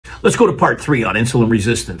Let's go to part 3 on insulin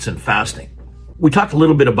resistance and fasting. We talked a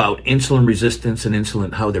little bit about insulin resistance and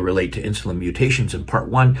insulin, how they relate to insulin mutations in part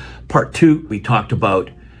 1. Part 2, we talked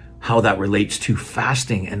about how that relates to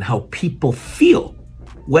fasting and how people feel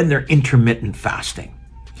when they're intermittent fasting.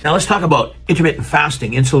 Now let's talk about intermittent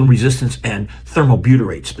fasting, insulin resistance, and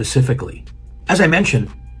thermobutyrate specifically. As I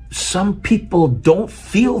mentioned, some people don't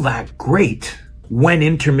feel that great when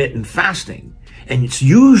intermittent fasting. And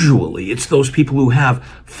it's those people who have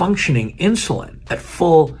functioning insulin at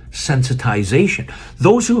full sensitization.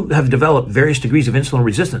 Those who have developed various degrees of insulin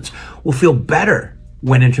resistance will feel better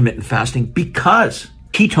when intermittent fasting because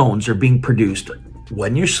ketones are being produced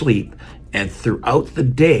when you sleep and throughout the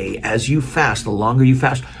day as you fast. The longer you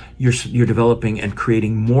fast, you're developing and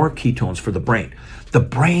creating more ketones for the brain. The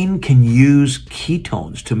brain can use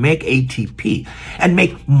ketones to make ATP and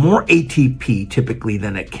make more ATP typically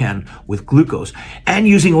than it can with glucose and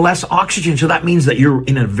using less oxygen. So that means that you're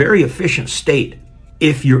in a very efficient state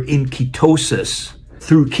if you're in ketosis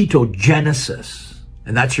through ketogenesis.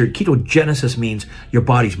 And that's your ketogenesis means your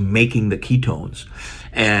body's making the ketones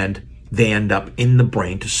and they end up in the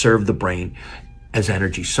brain to serve the brain as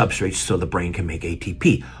energy substrates so the brain can make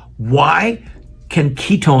ATP. Why can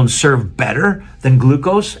ketones serve better than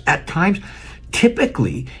glucose at times?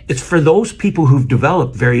 Typically, it's for those people who've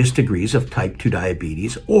developed various degrees of type 2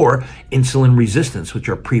 diabetes or insulin resistance, which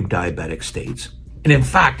are pre-diabetic states. And in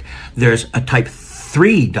fact, there's a type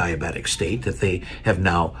 3 diabetic state that they have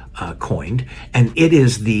now coined, and it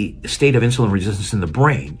is the state of insulin resistance in the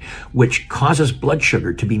brain, which causes blood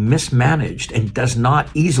sugar to be mismanaged and does not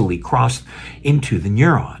easily cross into the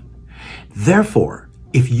neuron. Therefore,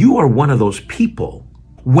 if you are one of those people,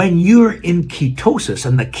 when you're in ketosis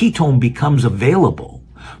and the ketone becomes available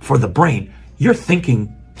for the brain, you're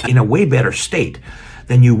thinking in a way better state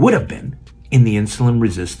than you would have been in the insulin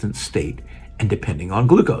resistant state and depending on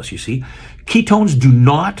glucose. You see, ketones do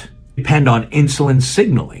not depend on insulin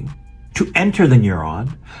signaling to enter the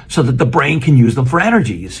neuron so that the brain can use them for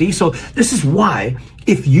energy. You see, so this is why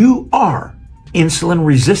if you are insulin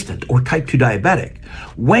resistant or type 2 diabetic,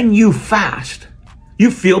 when you fast, you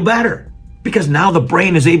feel better because now the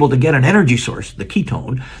brain is able to get an energy source, the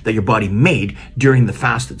ketone that your body made during the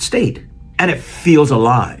fasted state, and it feels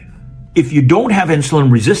alive. If you don't have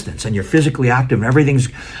insulin resistance and you're physically active and everything's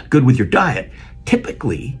good with your diet,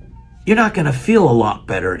 typically you're not going to feel a lot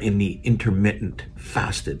better in the intermittent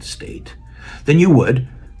fasted state than you would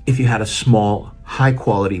if you had a small, high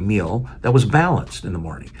quality meal that was balanced in the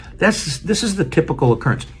morning. This is the typical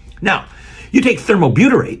occurrence. Now, you take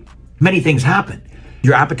thermobutyrate, many things happen.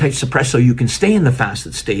 Your appetite's suppressed so you can stay in the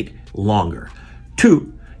fasted state longer.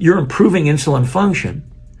 2, you're improving insulin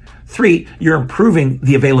function. 3, you're improving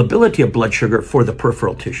the availability of blood sugar for the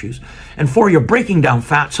peripheral tissues. And 4, you're breaking down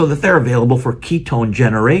fat so that they're available for ketone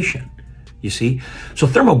generation. You see? So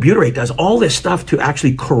thermobutyrate does all this stuff to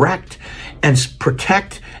actually correct and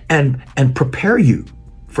protect and prepare you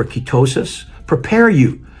for ketosis, prepare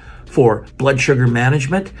you for blood sugar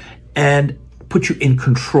management, and put you in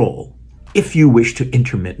control if you wish to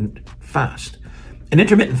intermittent fast. And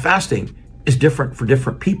intermittent fasting is different for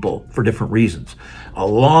different people for different reasons. A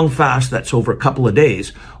long fast that's over a couple of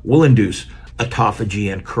days will induce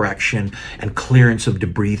autophagy and correction and clearance of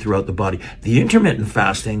debris throughout the body. The intermittent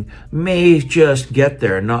fasting may just get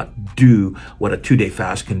there and not do what a 2-day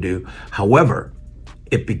fast can do. However,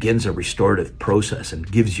 it begins a restorative process and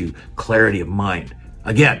gives you clarity of mind.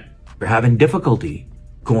 Again, if you're having difficulty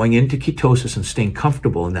going into ketosis and staying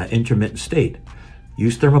comfortable in that intermittent state,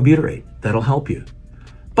 use thermobutyrate. That'll help you.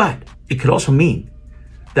 But it could also mean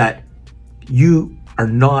that you are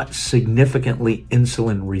not significantly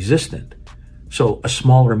insulin resistant. So a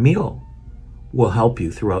smaller meal will help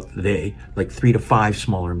you throughout the day, like 3 to 5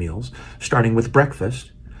 smaller meals, starting with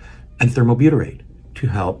breakfast and thermobutyrate to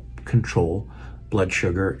help control blood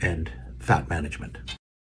sugar and fat management.